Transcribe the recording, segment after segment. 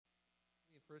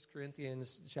1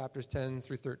 Corinthians chapters 10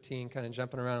 through 13, kind of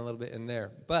jumping around a little bit in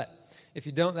there. But if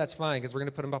you don't, that's fine, because we're going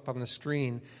to put them up on the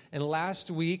screen. And last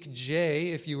week, Jay,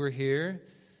 if you were here,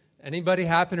 anybody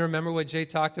happen to remember what Jay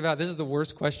talked about? This is the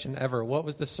worst question ever. What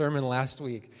was the sermon last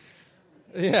week?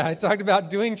 Yeah, I talked about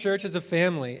doing church as a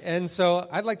family. And so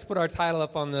I'd like to put our title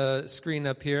up on the screen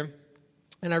up here.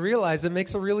 And I realized it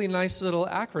makes a really nice little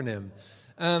acronym.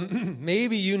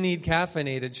 Maybe you need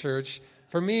caffeinated church.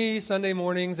 For me, Sunday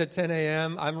mornings at 10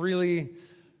 a.m., I'm really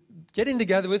getting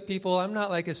together with people. I'm not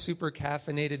like a super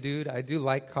caffeinated dude. I do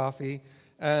like coffee.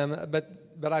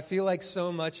 But I feel like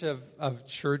so much of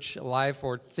church life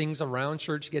or things around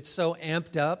church gets so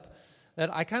amped up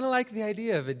that I kind of like the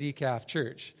idea of a decaf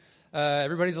church.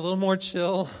 Everybody's a little more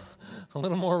chill, a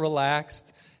little more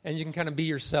relaxed, and you can kind of be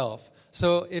yourself.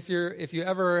 So if you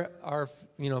ever are,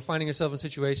 finding yourself in a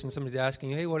situation, somebody's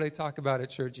asking you, hey, what do they talk about at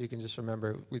church? You can just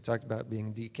remember we talked about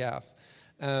being decaf.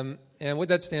 And what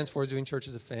that stands for is doing church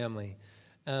as a family.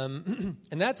 And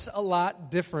that's a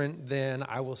lot different than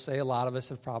I will say a lot of us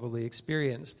have probably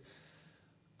experienced.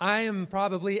 I am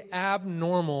probably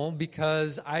abnormal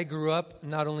because I grew up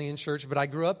not only in church, but I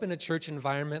grew up in a church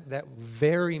environment that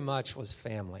very much was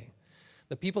family.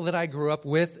 The people that I grew up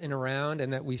with and around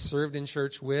and that we served in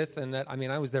church with and that,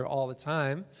 I was there all the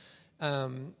time,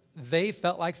 they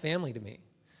felt like family to me.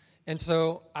 And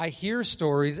so I hear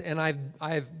stories, and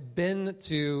I've been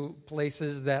to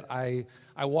places that I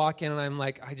walk in and I'm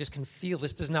like, I just can feel,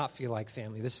 this does not feel like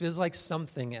family. This feels like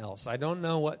something else. I don't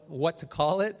know what to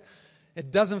call it. It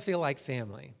doesn't feel like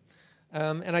family.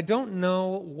 And I don't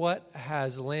know what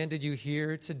has landed you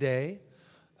here today.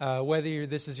 Whether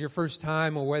this is your first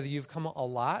time or whether you've come a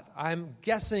lot, I'm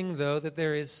guessing, though, that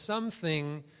there is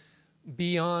something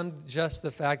beyond just the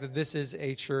fact that this is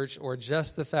a church or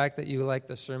just the fact that you like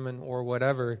the sermon or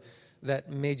whatever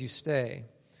that made you stay.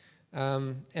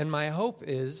 And my hope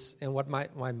is, and what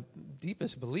my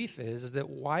deepest belief is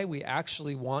that why we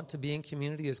actually want to be in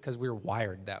community is because we're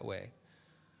wired that way.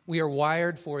 We are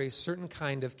wired for a certain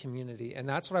kind of community, and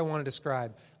that's what I want to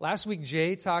describe. Last week,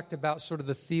 Jay talked about sort of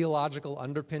the theological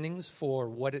underpinnings for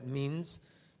what it means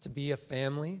to be a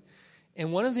family.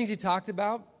 And one of the things he talked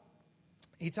about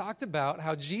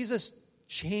how Jesus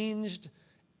changed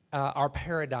our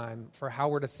paradigm for how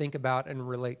we're to think about and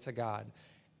relate to God.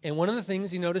 And one of the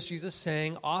things he noticed Jesus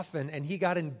saying often, and he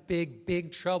got in big,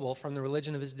 big trouble from the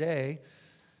religion of his day,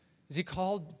 is he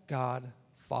called God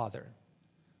Father.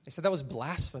 They said that was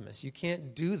blasphemous. You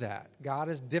can't do that. God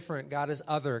is different. God is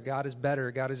other. God is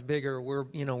better. God is bigger.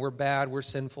 We're bad. We're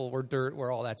sinful. We're dirt.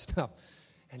 We're all that stuff.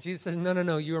 And Jesus says,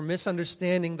 no. You are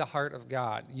misunderstanding the heart of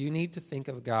God. You need to think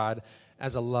of God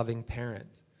as a loving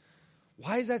parent.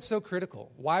 Why is that so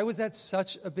critical? Why was that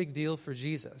such a big deal for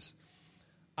Jesus?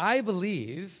 I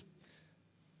believe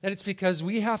that it's because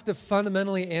we have to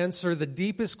fundamentally answer the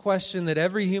deepest question that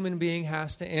every human being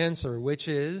has to answer, which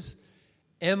is,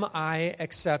 am I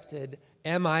accepted?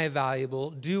 Am I valuable?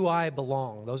 Do I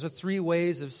belong? Those are three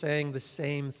ways of saying the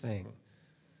same thing.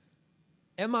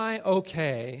 Am I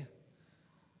okay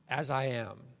as I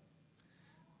am?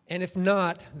 And if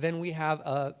not, then we have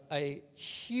a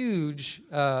huge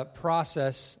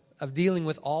process of dealing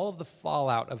with all of the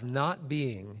fallout of not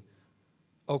being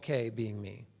okay being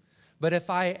me. But if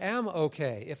I am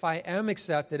okay, if I am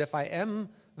accepted, if I am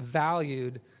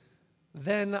valued,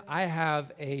 then I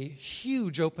have a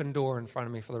huge open door in front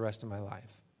of me for the rest of my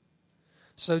life.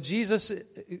 So Jesus,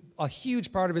 a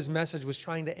huge part of his message was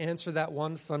trying to answer that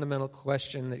one fundamental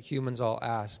question that humans all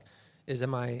ask, is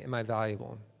am I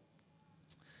valuable?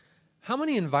 How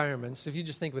many environments, if you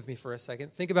just think with me for a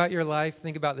second, think about your life,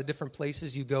 think about the different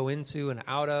places you go into and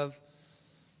out of,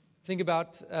 think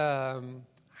about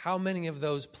how many of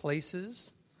those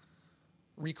places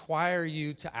require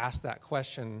you to ask that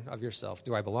question of yourself.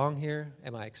 Do I belong here?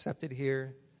 Am I accepted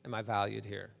here? Am I valued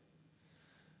here?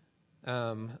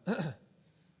 I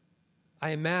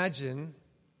imagine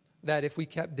that if we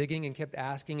kept digging and kept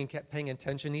asking and kept paying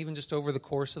attention, even just over the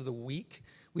course of the week,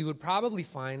 we would probably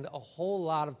find a whole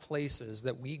lot of places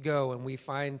that we go and we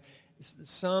find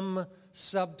some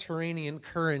subterranean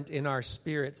current in our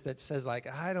spirits that says, like,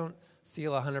 I don't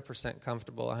feel 100%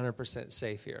 comfortable, 100%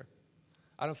 safe here.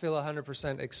 I don't feel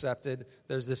 100% accepted.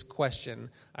 There's this question.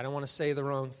 I don't want to say the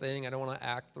wrong thing. I don't want to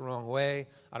act the wrong way.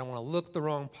 I don't want to look the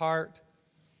wrong part.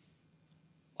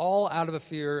 All out of a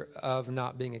fear of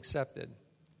not being accepted.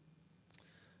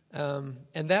 And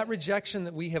that rejection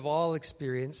that we have all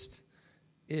experienced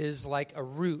is like a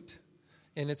root.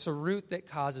 And it's a root that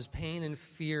causes pain and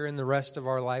fear in the rest of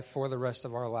our life for the rest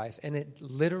of our life. And it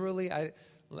literally,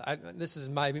 this is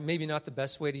maybe not the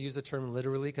best way to use the term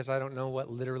literally, because I don't know what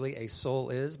literally a soul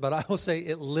is, but I will say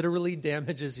it literally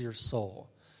damages your soul.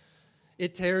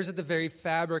 It tears at the very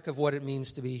fabric of what it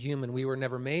means to be human. We were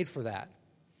never made for that.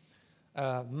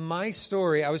 My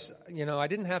story, I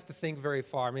didn't have to think very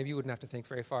far. Maybe you wouldn't have to think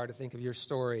very far to think of your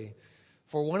story.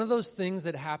 For one of those things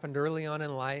that happened early on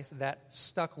in life that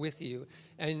stuck with you.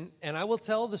 And I will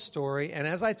tell the story, and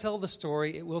as I tell the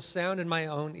story, it will sound in my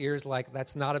own ears like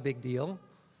that's not a big deal.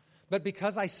 But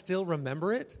because I still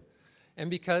remember it, and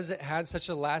because it had such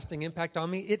a lasting impact on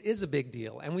me, it is a big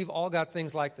deal. And we've all got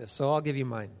things like this, so I'll give you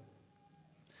mine.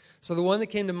 So the one that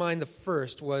came to mind the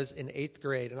first was in 8th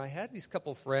grade. And I had these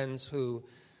couple friends who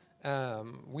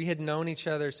we had known each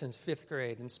other since 5th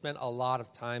grade and spent a lot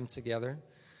of time together.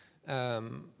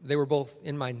 They were both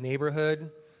in my neighborhood.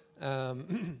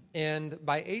 And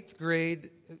by 8th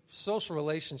grade, social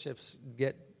relationships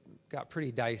got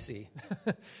pretty dicey.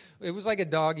 It was like a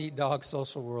dog-eat-dog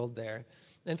social world there.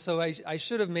 And so I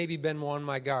should have maybe been more on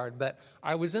my guard. But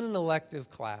I was in an elective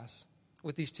class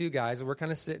with these two guys, and we're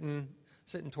kind of sitting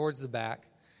towards the back.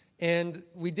 And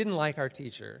we didn't like our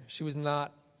teacher. She was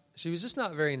just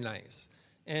not very nice.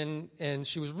 And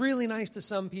she was really nice to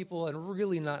some people and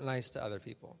really not nice to other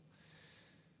people.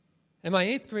 In my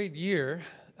 8th grade year,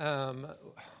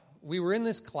 we were in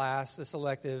this class, this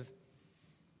elective,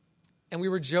 and we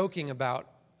were joking about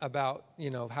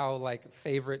how like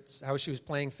favorites, how she was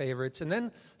playing favorites, and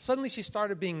then suddenly she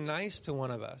started being nice to one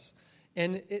of us.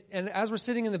 And as we're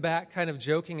sitting in the back kind of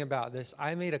joking about this,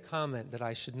 I made a comment that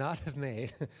I should not have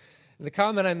made. The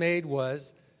comment I made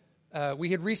was,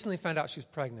 we had recently found out she was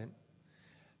pregnant.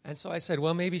 And so I said,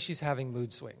 well, maybe she's having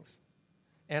mood swings.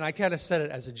 And I kind of said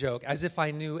it as a joke, as if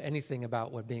I knew anything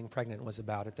about what being pregnant was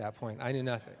about at that point. I knew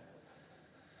nothing.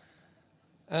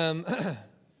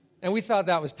 And we thought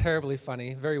that was terribly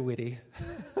funny, very witty.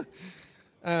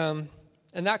 And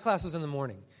that class was in the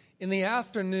morning. In the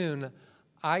afternoon,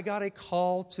 I got a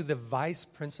call to the vice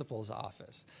principal's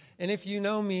office. And if you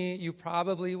know me, you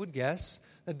probably would guess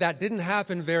that didn't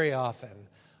happen very often.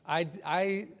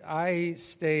 I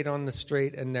stayed on the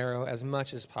straight and narrow as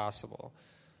much as possible.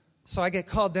 So I get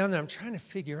called down there. I'm trying to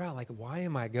figure out, like, why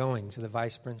am I going to the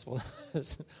vice principal?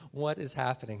 What is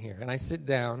happening here? And I sit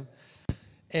down,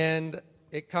 and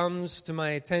it comes to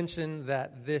my attention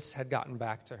that this had gotten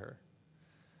back to her.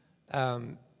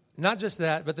 Not just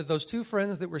that, but that those two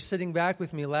friends that were sitting back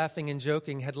with me laughing and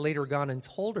joking had later gone and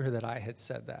told her that I had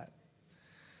said that.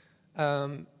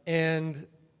 And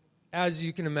as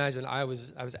you can imagine, I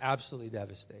was absolutely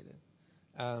devastated.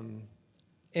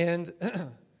 And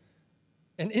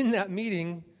in that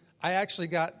meeting, I actually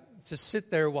got to sit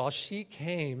there while she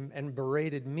came and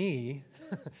berated me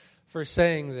for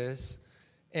saying this.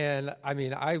 And I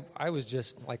mean, I was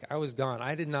just like, I was gone.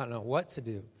 I did not know what to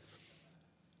do.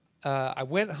 I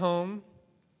went home,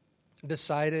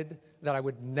 decided that I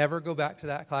would never go back to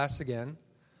that class again.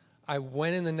 I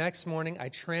went in the next morning. I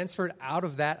transferred out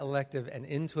of that elective and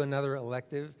into another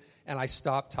elective, and I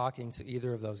stopped talking to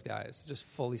either of those guys, just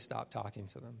fully stopped talking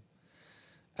to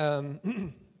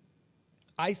them.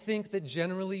 I think that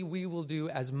generally we will do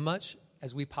as much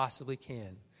as we possibly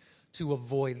can to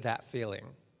avoid that feeling.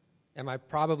 Am I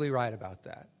probably right about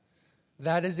that?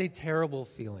 That is a terrible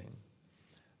feeling.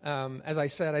 As I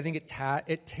said, I think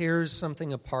it tears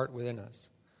something apart within us.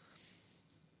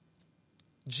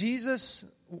 Jesus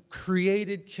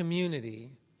created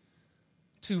community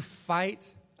to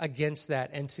fight against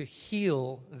that and to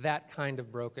heal that kind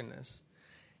of brokenness.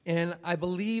 And I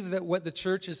believe that what the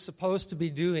church is supposed to be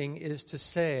doing is to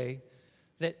say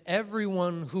that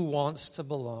everyone who wants to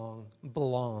belong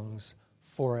belongs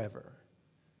forever.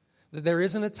 That there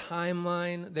isn't a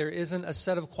timeline, there isn't a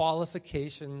set of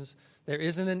qualifications, there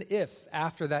isn't an if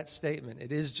after that statement.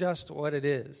 It is just what it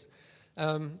is.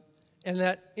 And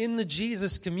that in the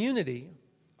Jesus community,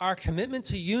 our commitment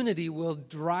to unity will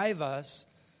drive us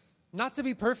not to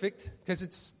be perfect, because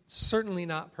it's certainly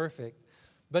not perfect,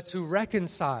 but to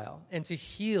reconcile and to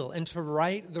heal and to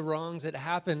right the wrongs that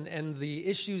happen and the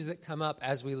issues that come up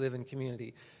as we live in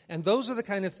community. And those are the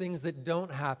kind of things that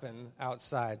don't happen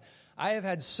outside. I have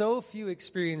had so few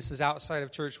experiences outside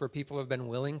of church where people have been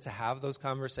willing to have those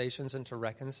conversations and to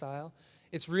reconcile.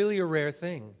 It's really a rare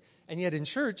thing. And yet in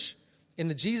church, in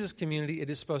the Jesus community, it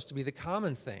is supposed to be the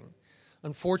common thing.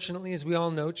 Unfortunately, as we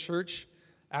all know, church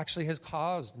actually has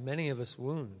caused many of us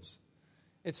wounds.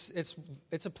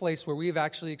 It's a place where we've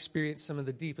actually experienced some of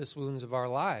the deepest wounds of our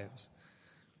lives.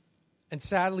 And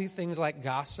sadly, things like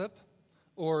gossip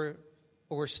or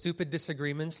stupid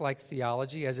disagreements like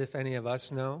theology, as if any of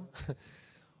us know,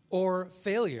 or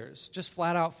failures, just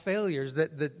flat out failures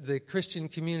that the Christian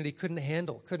community couldn't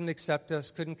handle, couldn't accept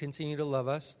us, couldn't continue to love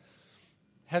us,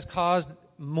 has caused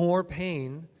more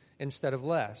pain instead of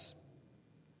less.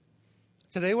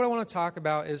 Today what I want to talk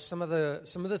about is some of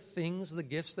the things, the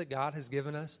gifts that God has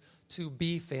given us to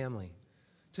be family,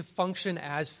 to function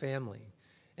as family,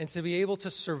 and to be able to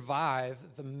survive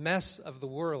the mess of the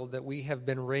world that we have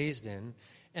been raised in,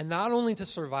 and not only to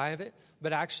survive it,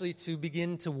 but actually to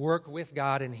begin to work with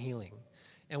God in healing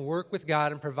and work with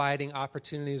God in providing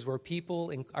opportunities where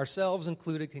people, ourselves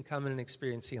included, can come in and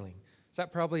experience healing. Is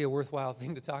that probably a worthwhile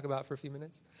thing to talk about for a few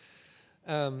minutes?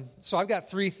 So I've got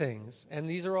 3 things, and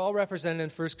these are all represented in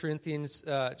 1 Corinthians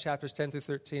chapters 10 through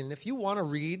 13. And if you want to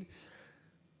read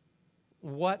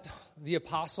what the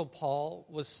Apostle Paul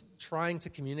was trying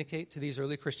to communicate to these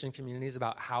early Christian communities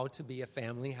about how to be a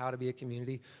family, how to be a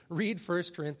community, read 1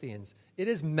 Corinthians. It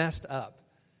is messed up.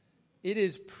 It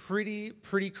is pretty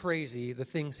crazy, the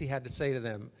things he had to say to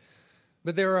them.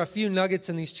 But there are a few nuggets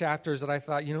in these chapters that I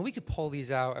thought, we could pull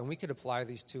these out and we could apply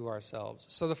these to ourselves.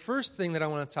 So the first thing that I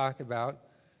want to talk about,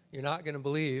 you're not going to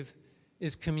believe,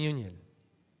 is communion.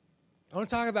 I want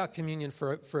to talk about communion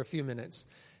for a few minutes.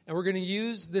 And we're going to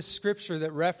use this scripture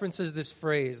that references this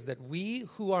phrase, that we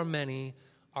who are many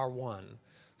are one.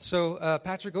 So,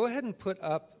 Patrick, go ahead and put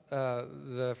up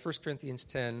the 1 Corinthians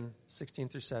 10, 16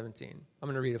 through 17. I'm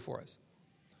going to read it for us.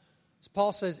 So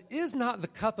Paul says, is not the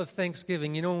cup of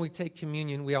thanksgiving, when we take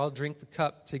communion, we all drink the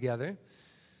cup together.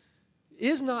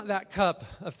 Is not that cup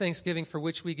of thanksgiving for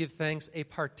which we give thanks a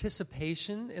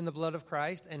participation in the blood of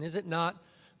Christ? And is it not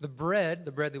the bread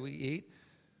that we eat,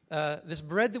 this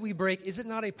bread that we break, is it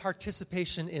not a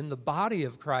participation in the body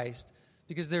of Christ?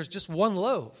 Because there's just one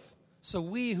loaf. So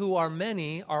we who are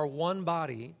many are one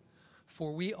body,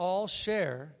 for we all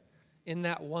share in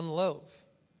that one loaf.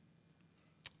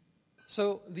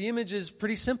 So the image is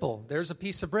pretty simple. There's a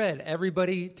piece of bread.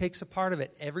 Everybody takes a part of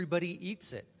it. Everybody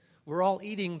eats it. We're all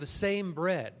eating the same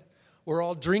bread. We're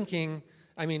all drinking.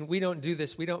 We don't do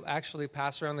this. We don't actually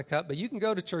pass around the cup, but you can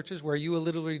go to churches where you will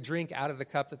literally drink out of the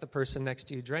cup that the person next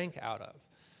to you drank out of.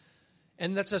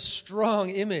 And that's a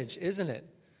strong image, isn't it?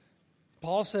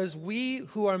 Paul says, we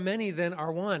who are many then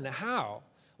are one. How?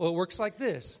 Well, it works like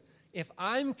this. If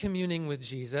I'm communing with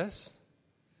Jesus,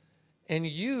 and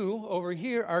you over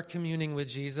here are communing with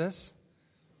Jesus,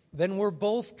 then we're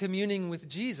both communing with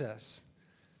Jesus.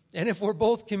 And if we're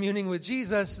both communing with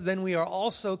Jesus, then we are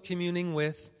also communing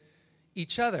with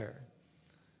each other.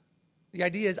 The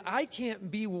idea is I can't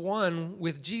be one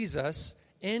with Jesus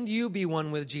and you be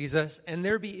one with Jesus and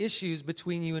there be issues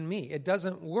between you and me. It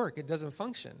doesn't work. It doesn't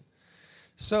function.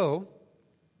 So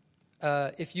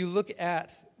if you look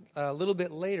at a little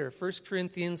bit later, 1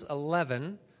 Corinthians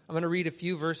 11, I'm going to read a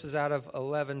few verses out of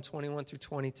 11, 21 through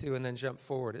 22, and then jump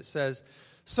forward. It says,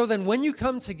 so then when you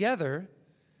come together,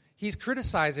 he's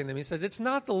criticizing them. He says, it's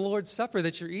not the Lord's Supper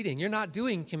that you're eating. You're not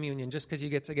doing communion just because you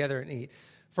get together and eat.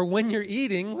 For when you're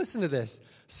eating, listen to this,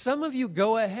 some of you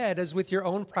go ahead as with your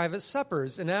own private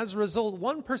suppers, and as a result,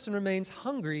 one person remains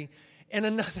hungry and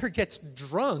another gets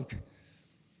drunk.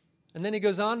 And then he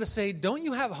goes on to say, don't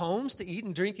you have homes to eat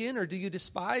and drink in, or do you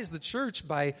despise the church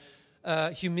by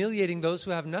humiliating those who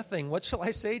have nothing? What shall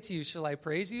I say to you? Shall I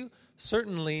praise you?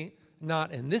 Certainly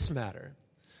not in this matter.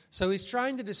 So he's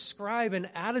trying to describe an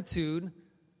attitude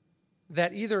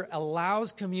that either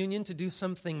allows communion to do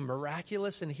something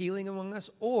miraculous and healing among us,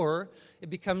 or it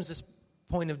becomes this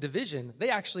point of division. They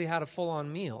actually had a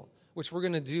full-on meal, which we're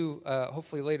going to do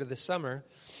hopefully later this summer.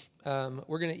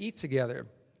 We're going to eat together.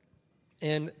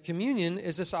 And communion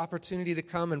is this opportunity to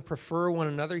come and prefer one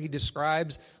another. He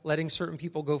describes letting certain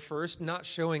people go first, not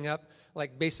showing up,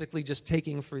 like basically just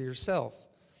taking for yourself.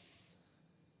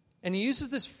 And he uses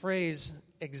this phrase,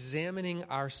 examining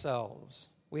ourselves.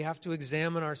 We have to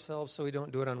examine ourselves so we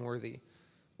don't do it unworthy.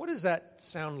 What does that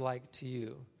sound like to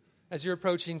you? As you're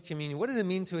approaching communion, what does it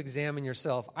mean to examine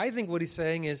yourself? I think what he's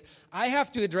saying is, I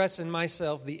have to address in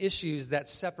myself the issues that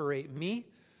separate me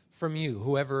from you,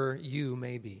 whoever you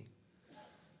may be.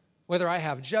 Whether I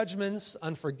have judgments,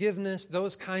 unforgiveness,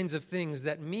 those kinds of things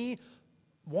that me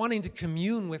wanting to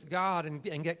commune with God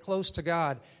and get close to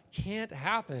God can't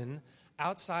happen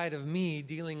outside of me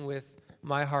dealing with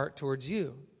my heart towards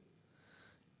you.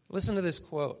 Listen to this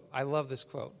quote. I love this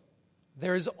quote.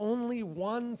 There is only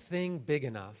one thing big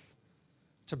enough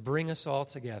to bring us all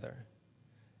together,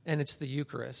 and it's the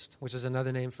Eucharist, which is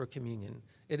another name for communion.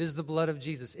 It is the blood of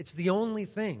Jesus. It's the only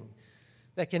thing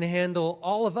that can handle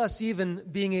all of us even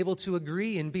being able to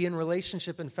agree and be in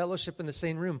relationship and fellowship in the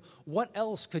same room. What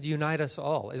else could unite us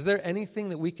all? Is there anything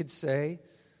that we could say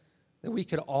that we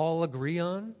could all agree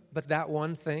on but that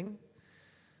one thing?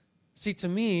 See, to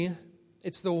me,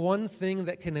 it's the one thing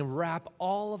that can wrap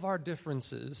all of our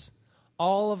differences,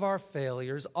 all of our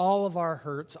failures, all of our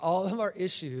hurts, all of our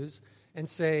issues, and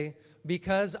say,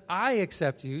 because I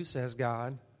accept you, says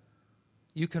God,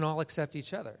 you can all accept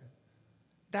each other.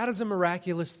 That is a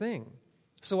miraculous thing.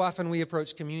 So often we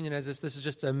approach communion as this is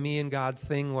just a me and God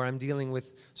thing where I'm dealing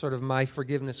with sort of my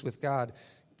forgiveness with God.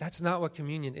 That's not what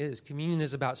communion is. Communion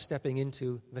is about stepping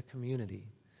into the community.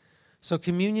 So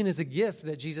communion is a gift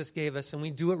that Jesus gave us, and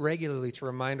we do it regularly to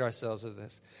remind ourselves of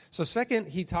this. So second,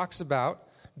 he talks about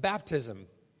baptism.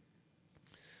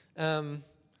 I'm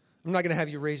not going to have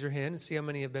you raise your hand and see how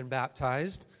many have been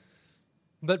baptized.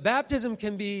 But baptism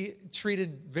can be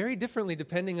treated very differently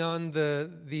depending on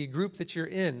the group that you're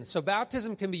in. So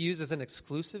baptism can be used as an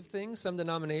exclusive thing. Some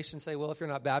denominations say, well, if you're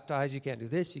not baptized, you can't do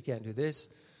this, you can't do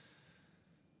this.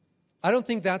 I don't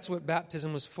think that's what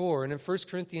baptism was for. And in 1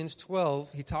 Corinthians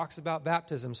 12, he talks about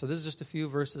baptism. So this is just a few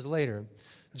verses later.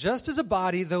 Just as a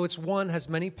body, though it's one, has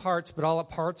many parts, but all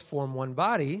its parts form one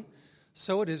body,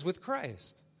 so it is with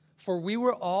Christ. For we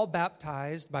were all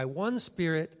baptized by one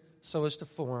Spirit so as to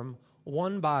form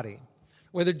one body,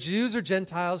 whether Jews or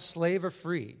Gentiles, slave or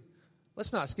free.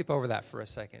 Let's not skip over that for a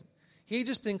second. He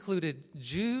just included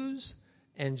Jews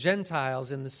and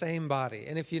Gentiles in the same body.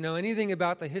 And if you know anything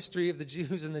about the history of the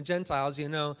Jews and the Gentiles, you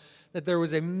know that there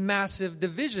was a massive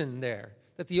division there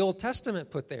that the Old Testament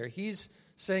put there. He's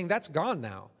saying that's gone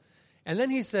now. And then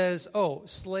he says, oh,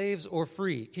 slaves or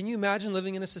free. Can you imagine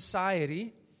living in a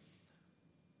society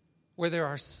where there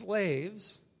are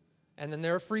slaves and then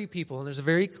there are free people, and there's a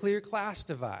very clear class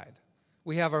divide?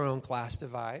 We have our own class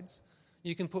divides.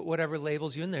 You can put whatever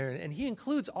labels you in there. And he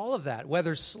includes all of that.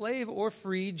 Whether slave or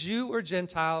free, Jew or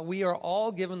Gentile, we are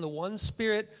all given the one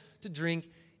Spirit to drink.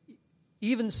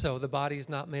 Even so, the body is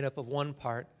not made up of one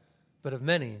part, but of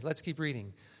many. Let's keep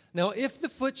reading. Now, if the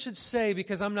foot should say,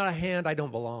 because I'm not a hand, I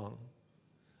don't belong,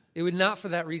 it would not for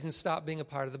that reason stop being a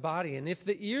part of the body. And if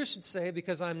the ear should say,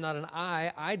 because I'm not an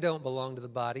eye, I don't belong to the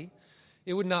body,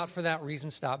 it would not for that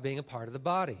reason stop being a part of the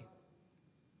body.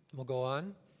 We'll go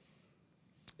on.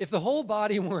 If the whole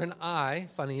body were an eye,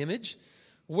 funny image,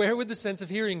 where would the sense of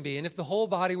hearing be? And if the whole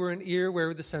body were an ear, where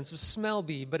would the sense of smell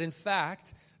be? But in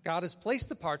fact, God has placed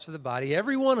the parts of the body,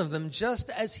 every one of them,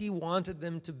 just as he wanted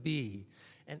them to be.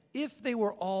 And if they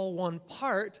were all one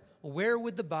part, where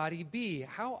would the body be?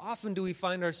 How often do we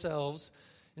find ourselves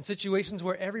in situations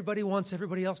where everybody wants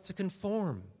everybody else to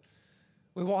conform?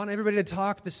 We want everybody to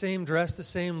talk the same, dress the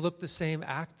same, look the same,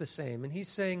 act the same. And he's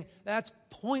saying that's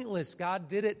pointless. God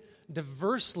did it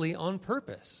diversely on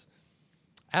purpose.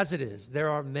 As it is, there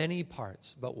are many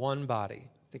parts, but one body.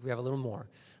 I think we have a little more.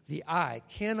 The eye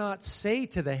cannot say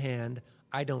to the hand,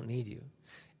 I don't need you.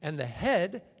 And the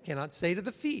head cannot say to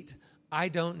the feet, I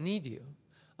don't need you.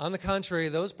 On the contrary,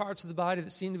 those parts of the body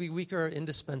that seem to be weaker are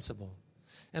indispensable.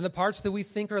 And the parts that we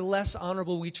think are less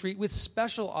honorable, we treat with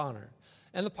special honor.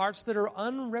 And the parts that are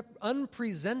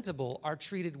unpresentable are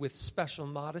treated with special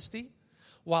modesty,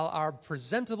 while our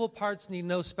presentable parts need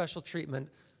no special treatment.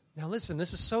 Now listen,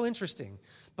 this is so interesting.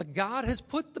 But God has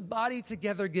put the body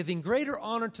together, giving greater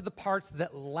honor to the parts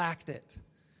that lacked it.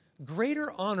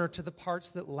 Greater honor to the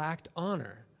parts that lacked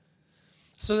honor.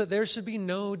 So that there should be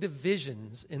no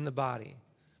divisions in the body,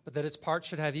 but that its parts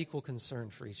should have equal concern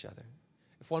for each other.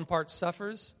 If one part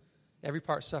suffers, every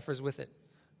part suffers with it.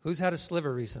 Who's had a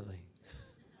sliver recently?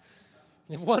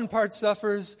 If one part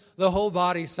suffers, the whole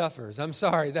body suffers. I'm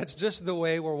sorry, that's just the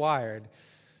way we're wired.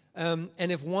 And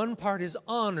if one part is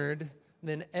honored,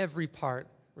 then every part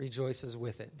rejoices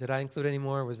with it. Did I include any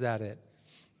more, or was that it?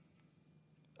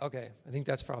 Okay, I think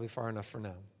that's probably far enough for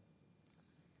now.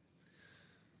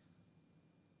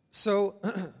 So,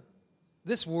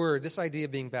 this word, this idea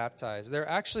of being baptized, there are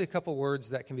actually a couple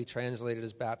words that can be translated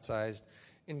as baptized.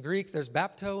 In Greek, there's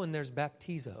bapto and there's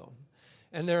baptizo.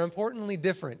 And they're importantly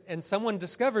different. And someone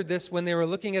discovered this when they were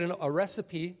looking at a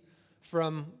recipe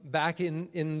from back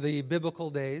in the biblical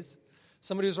days.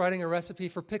 Somebody was writing a recipe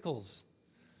for pickles.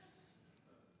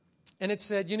 And it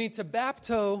said, you need to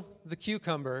bapto the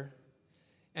cucumber,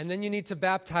 and then you need to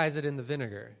baptize it in the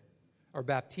vinegar, or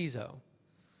baptizo.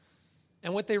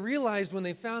 And what they realized when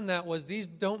they found that was these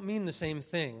don't mean the same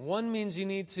thing. One means you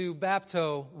need to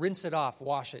bapto, rinse it off,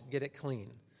 wash it, get it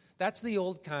clean. That's the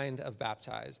old kind of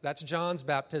baptized. That's John's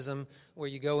baptism, where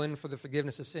you go in for the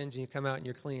forgiveness of sins and you come out and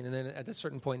you're clean. And then at a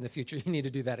certain point in the future, you need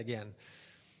to do that again.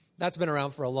 That's been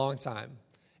around for a long time.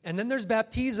 And then there's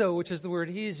baptizo, which is the word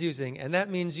he's using. And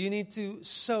that means you need to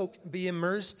soak, be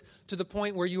immersed to the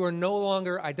point where you are no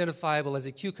longer identifiable as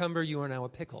a cucumber. You are now a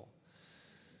pickle.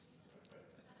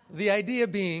 The idea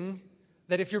being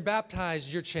that if you're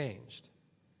baptized, you're changed.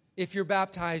 If you're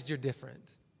baptized, you're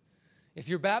different. If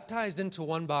you're baptized into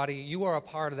one body, you are a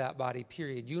part of that body,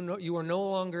 period. You are no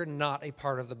longer not a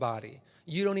part of the body.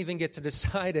 You don't even get to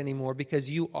decide anymore because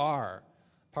you are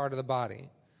part of the body.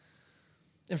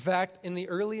 In fact, in the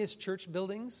earliest church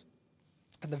buildings,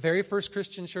 the very first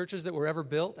Christian churches that were ever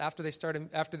built after they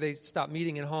stopped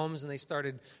meeting in homes and they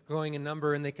started growing in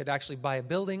number and they could actually buy a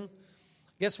building,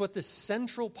 guess what the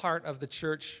central part of the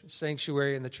church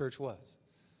sanctuary in the church was?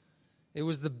 It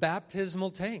was the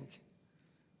baptismal tank.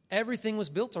 Everything was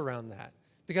built around that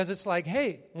because it's like,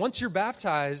 hey, once you're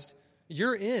baptized,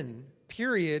 you're in,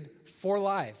 period, for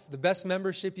life. The best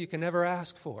membership you can ever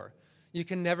ask for. You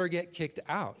can never get kicked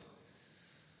out.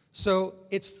 So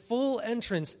it's full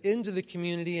entrance into the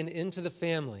community and into the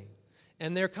family.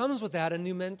 And there comes with that a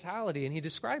new mentality, and he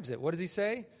describes it. What does he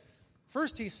say?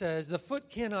 First he says, the foot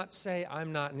cannot say,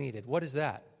 I'm not needed. What is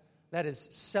that? That is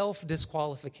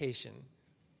self-disqualification.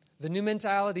 The new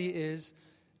mentality is,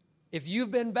 if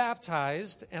you've been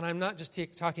baptized, and I'm not just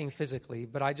talking physically,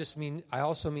 but I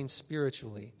also mean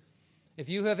spiritually. If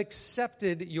you have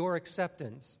accepted your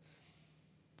acceptance,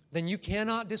 then you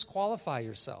cannot disqualify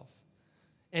yourself.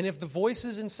 And if the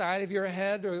voices inside of your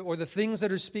head or the things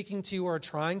that are speaking to you are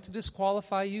trying to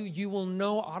disqualify you, you will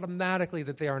know automatically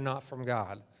that they are not from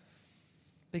God.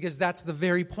 Because that's the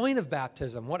very point of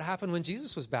baptism. What happened when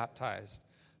Jesus was baptized?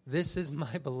 This is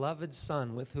my beloved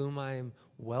Son with whom I am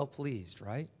well pleased,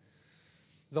 right?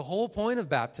 The whole point of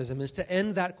baptism is to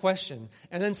end that question.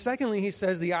 And then secondly, he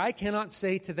says, the eye cannot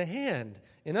say to the hand.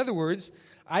 In other words,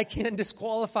 I can't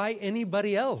disqualify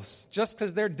anybody else just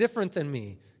because they're different than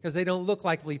me, because they don't look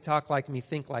like me, talk like me,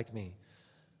 think like me.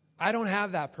 I don't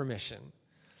have that permission.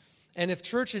 And if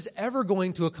church is ever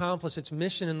going to accomplish its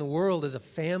mission in the world as a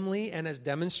family and as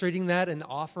demonstrating that and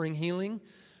offering healing,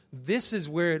 this is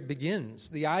where it begins.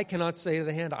 The eye cannot say to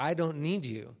the hand, I don't need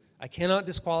you. I cannot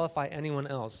disqualify anyone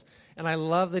else. And I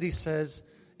love that he says,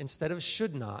 instead of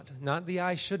should not the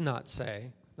eye should not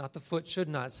say, not the foot should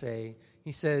not say,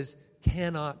 he says,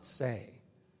 cannot say.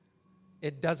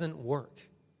 It doesn't work.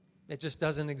 It just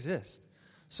doesn't exist.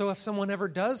 So if someone ever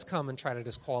does come and try to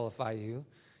disqualify you,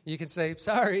 you can say,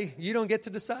 sorry, you don't get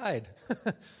to decide.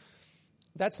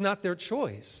 That's not their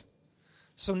choice.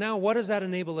 So now what does that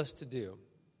enable us to do?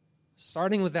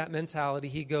 Starting with that mentality,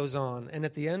 he goes on. And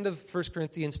at the end of 1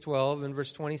 Corinthians 12, in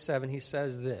verse 27, he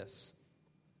says this.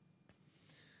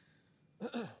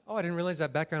 Oh, I didn't realize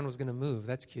that background was going to move.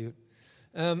 That's cute.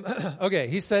 Okay,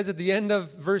 he says at the end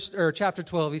of chapter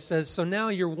 12, he says, so now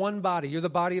you're one body. You're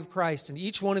the body of Christ, and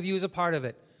each one of you is a part of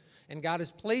it. And God has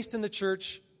placed in the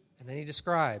church, and then he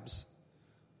describes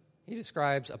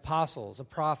apostles,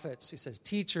 prophets. He says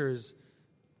teachers,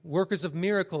 workers of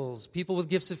miracles, people with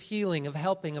gifts of healing, of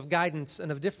helping, of guidance,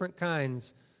 and of different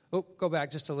kinds. Oh, go back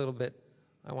just a little bit.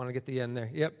 I want to get the end there.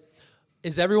 Yep.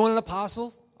 Is everyone an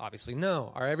apostle? Obviously,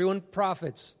 no. Are everyone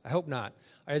prophets? I hope not.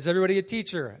 Is everybody a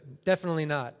teacher? Definitely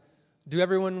not. Do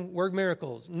everyone work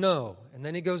miracles? No. And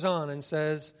then he goes on and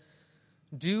says,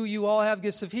 do you all have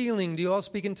gifts of healing? Do you all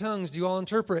speak in tongues? Do you all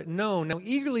interpret? No. Now,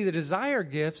 eagerly they desire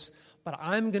gifts, but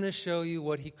I'm going to show you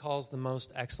what he calls the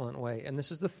most excellent way. And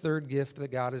this is the third gift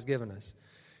that God has given us.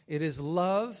 It is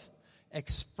love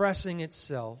expressing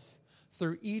itself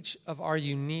through each of our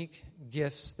unique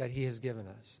gifts that he has given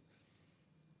us.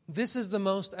 This is the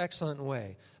most excellent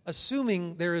way.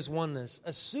 Assuming there is oneness,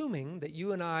 assuming that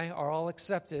you and I are all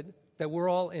accepted, that we're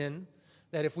all in,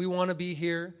 that if we want to be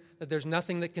here, that there's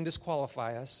nothing that can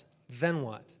disqualify us, then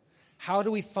what? How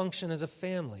do we function as a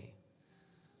family?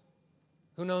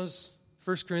 Who knows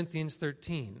 1 Corinthians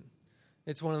 13?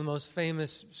 It's one of the most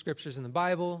famous scriptures in the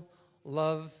Bible.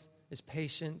 Love is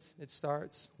patient, it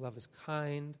starts. Love is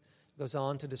kind. It goes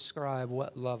on to describe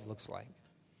what love looks like.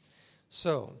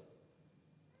 So,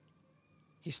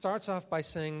 he starts off by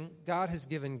saying, God has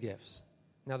given gifts.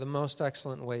 Now, the most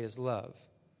excellent way is love.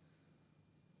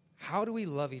 How do we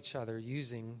love each other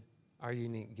using our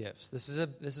unique gifts? This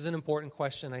is an important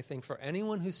question, I think, for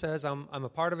anyone who says, I'm a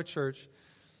part of a church.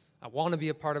 I want to be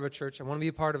a part of a church. I want to be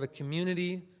a part of a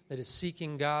community that is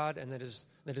seeking God and that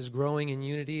is growing in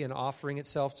unity and offering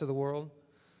itself to the world.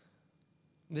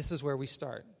 This is where we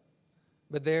start.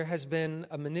 But there has been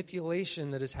a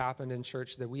manipulation that has happened in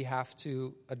church that we have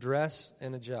to address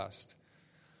and adjust.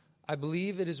 I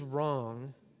believe it is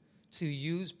wrong to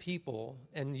use people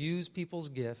and use people's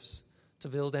gifts to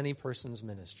build any person's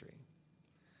ministry.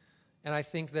 And I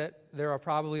think that there are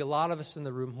probably a lot of us in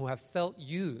the room who have felt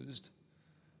used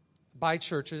by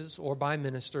churches or by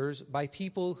ministers, by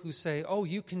people who say, oh,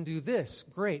 you can do this.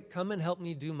 Great, come and help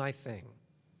me do my thing.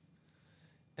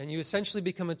 And you essentially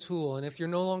become a tool. And if you're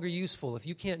no longer useful, if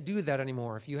you can't do that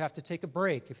anymore, if you have to take a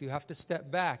break, if you have to step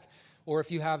back, or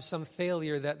if you have some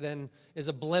failure that then is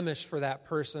a blemish for that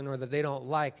person or that they don't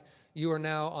like, you are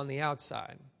now on the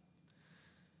outside.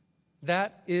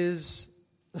 That is,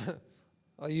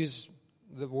 I'll use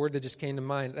the word that just came to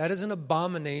mind, that is an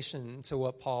abomination to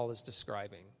what Paul is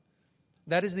describing.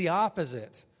 That is the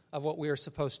opposite of what we are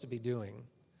supposed to be doing.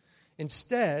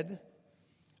 Instead,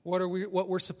 what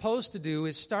we're supposed to do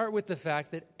is start with the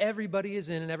fact that everybody is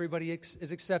in and everybody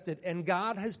is accepted. And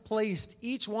God has placed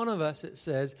each one of us, it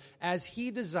says, as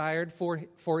He desired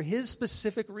for His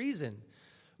specific reason.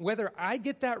 Whether I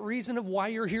get that reason of why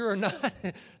you're here or not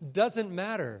doesn't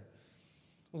matter.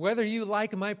 Whether you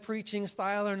like my preaching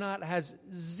style or not has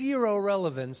zero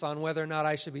relevance on whether or not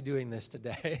I should be doing this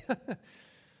today.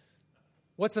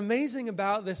 What's amazing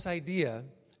about this idea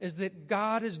is that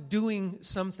God is doing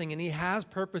something and He has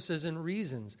purposes and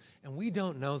reasons, and we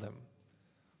don't know them.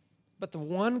 But the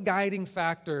one guiding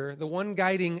factor, the one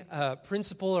guiding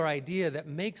principle or idea that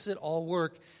makes it all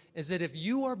work is that if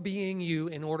you are being you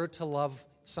in order to love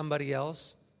somebody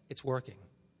else, it's working.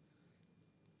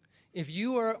 If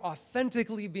you are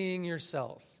authentically being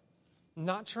yourself,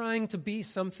 not trying to be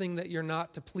something that you're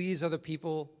not to please other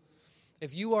people,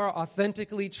 if you are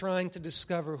authentically trying to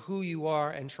discover who you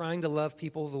are and trying to love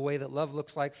people the way that love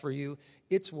looks like for you,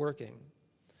 it's working.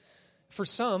 For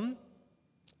some,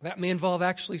 that may involve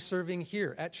actually serving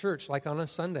here at church, like on a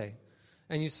Sunday.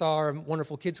 And you saw our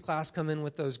wonderful kids class come in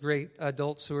with those great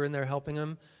adults who are in there helping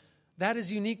them. That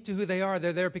is unique to who they are.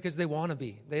 They're there because they want to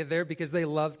be. They're there because they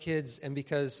love kids and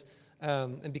because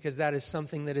that is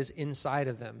something that is inside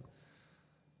of them.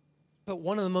 But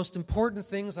one of the most important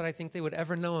things that I think they would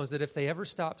ever know is that if they ever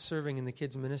stopped serving in the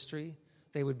kids' ministry,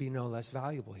 they would be no less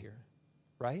valuable here,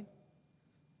 right?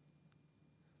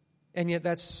 And yet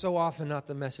that's so often not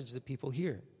the message that people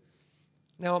hear.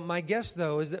 Now, my guess,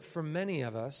 though, is that for many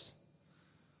of us,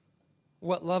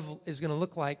 what love is going to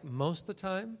look like most of the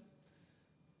time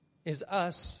is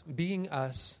us being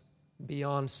us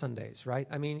beyond Sundays, right?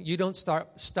 I mean, you don't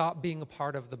stop being a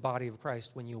part of the body of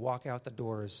Christ when you walk out the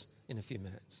doors in a few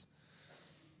minutes.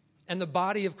 And the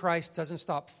body of Christ doesn't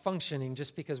stop functioning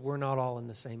just because we're not all in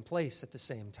the same place at the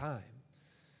same time.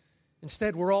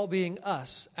 Instead, we're all being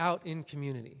us out in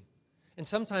community. And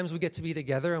sometimes we get to be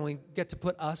together and we get to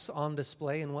put us on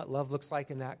display and what love looks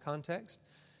like in that context.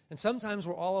 And sometimes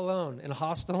we're all alone in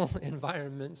hostile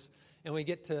environments and we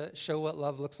get to show what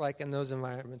love looks like in those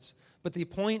environments. But the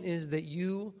point is that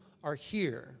you are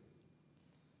here.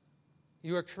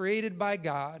 You are created by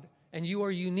God and you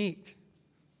are unique.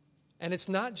 And it's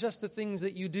not just the things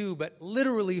that you do, but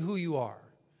literally who you are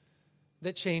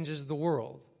that changes the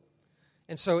world.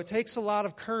 And so it takes a lot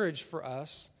of courage for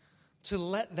us to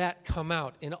let that come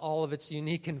out in all of its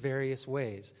unique and various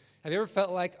ways. Have you ever felt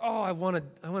like, oh, I want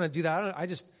to do that? I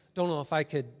just don't know if I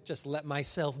could just let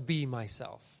myself be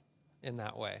myself in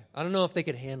that way. I don't know if they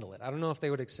could handle it. I don't know if they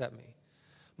would accept me.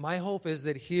 My hope is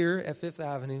that here at Fifth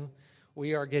Avenue,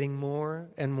 we are getting more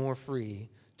and more free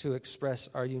to express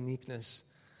our uniqueness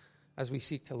as we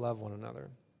seek to love one another.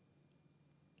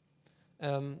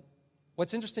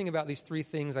 What's interesting about these three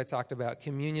things I talked about,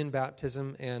 communion,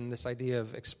 baptism, and this idea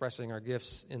of expressing our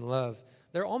gifts in love,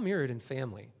 they're all mirrored in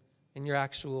family, in your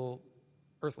actual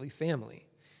earthly family.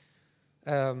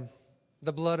 The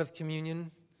blood of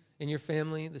communion in your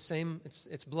family, the same,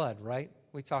 it's blood, right?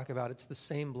 We talk about it's the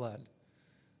same blood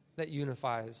that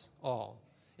unifies all.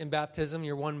 In baptism,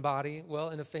 you're one body. Well,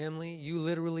 in a family, you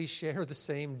literally share the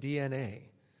same DNA,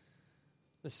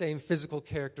 the same physical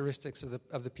characteristics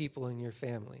of the people in your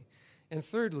family. And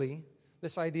thirdly,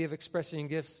 this idea of expressing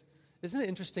gifts, isn't it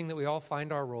interesting that we all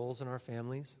find our roles in our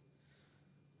families?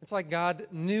 It's like God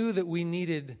knew that we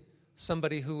needed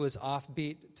somebody who was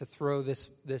offbeat to throw this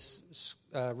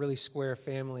really square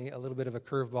family a little bit of a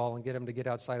curveball and get them to get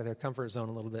outside of their comfort zone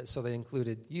a little bit, so they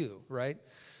included you, right?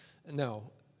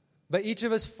 No. But each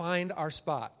of us find our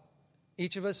spot.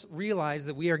 Each of us realize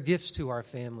that we are gifts to our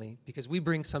family because we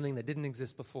bring something that didn't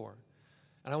exist before.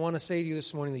 And I want to say to you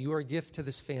this morning that you are a gift to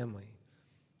this family.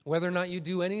 Whether or not you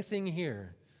do anything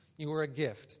here, you are a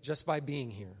gift just by being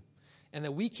here. And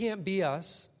that we can't be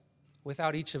us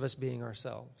without each of us being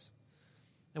ourselves.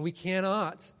 And we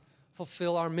cannot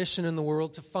fulfill our mission in the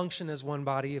world to function as one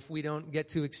body if we don't get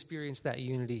to experience that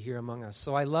unity here among us.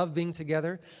 So I love being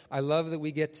together. I love that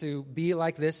we get to be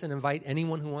like this and invite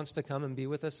anyone who wants to come and be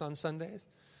with us on Sundays.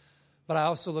 But I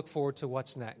also look forward to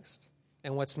what's next.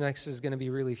 And what's next is going to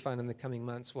be really fun in the coming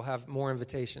months. We'll have more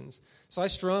invitations. So I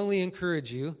strongly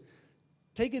encourage you,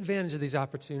 take advantage of these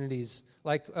opportunities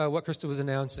like what Krista was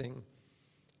announcing.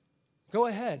 Go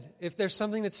ahead. If there's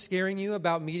something that's scaring you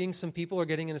about meeting some people or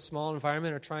getting in a small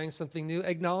environment or trying something new,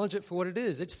 acknowledge it for what it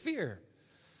is. It's fear.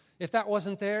 If that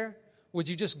wasn't there, would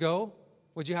you just go?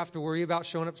 Would you have to worry about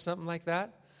showing up to something like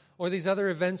that? Or these other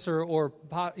events, or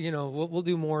we'll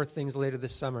do more things later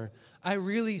this summer. I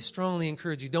really strongly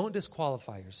encourage you, don't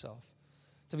disqualify yourself.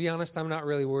 To be honest, I'm not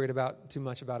really worried too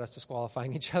much about us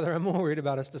disqualifying each other. I'm more worried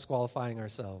about us disqualifying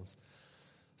ourselves.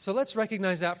 So let's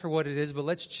recognize that for what it is, but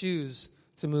let's choose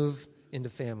to move into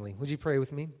family. Would you pray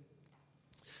with me?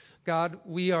 God,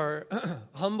 we are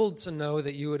humbled to know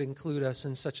that you would include us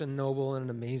in such a noble and an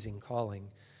amazing calling.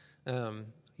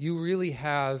 You really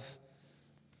have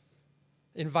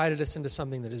invited us into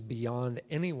something that is beyond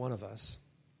any one of us.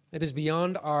 It is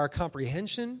beyond our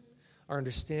comprehension, our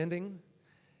understanding,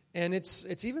 and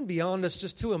it's even beyond us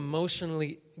just to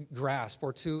emotionally grasp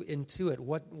or to intuit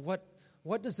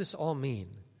what does this all mean?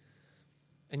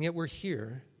 And yet we're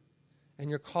here, and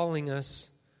you're calling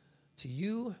us to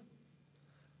you,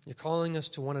 you're calling us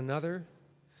to one another,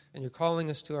 and you're calling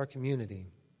us to our community.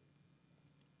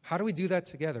 How do we do that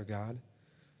together, God?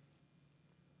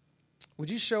 Would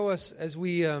you show us as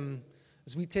we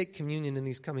take communion in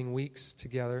these coming weeks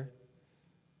together,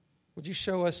 would you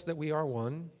show us that we are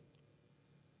one?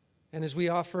 And as we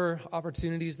offer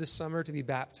opportunities this summer to be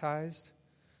baptized,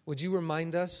 would you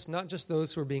remind us, not just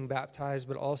those who are being baptized,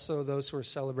 but also those who are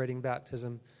celebrating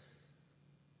baptism,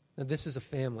 that this is a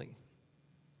family,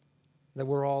 that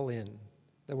we're all in,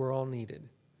 that we're all needed.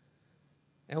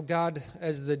 Now, God,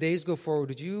 as the days go forward,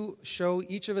 would you show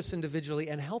each of us individually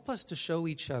and help us to show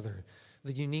each other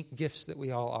the unique gifts that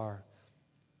we all are.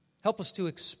 Help us to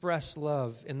express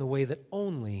love in the way that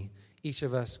only each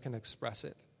of us can express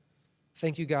it.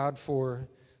 Thank you, God, for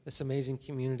this amazing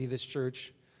community, this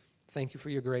church. Thank you for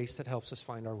your grace that helps us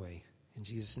find our way. In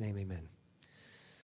Jesus' name, amen.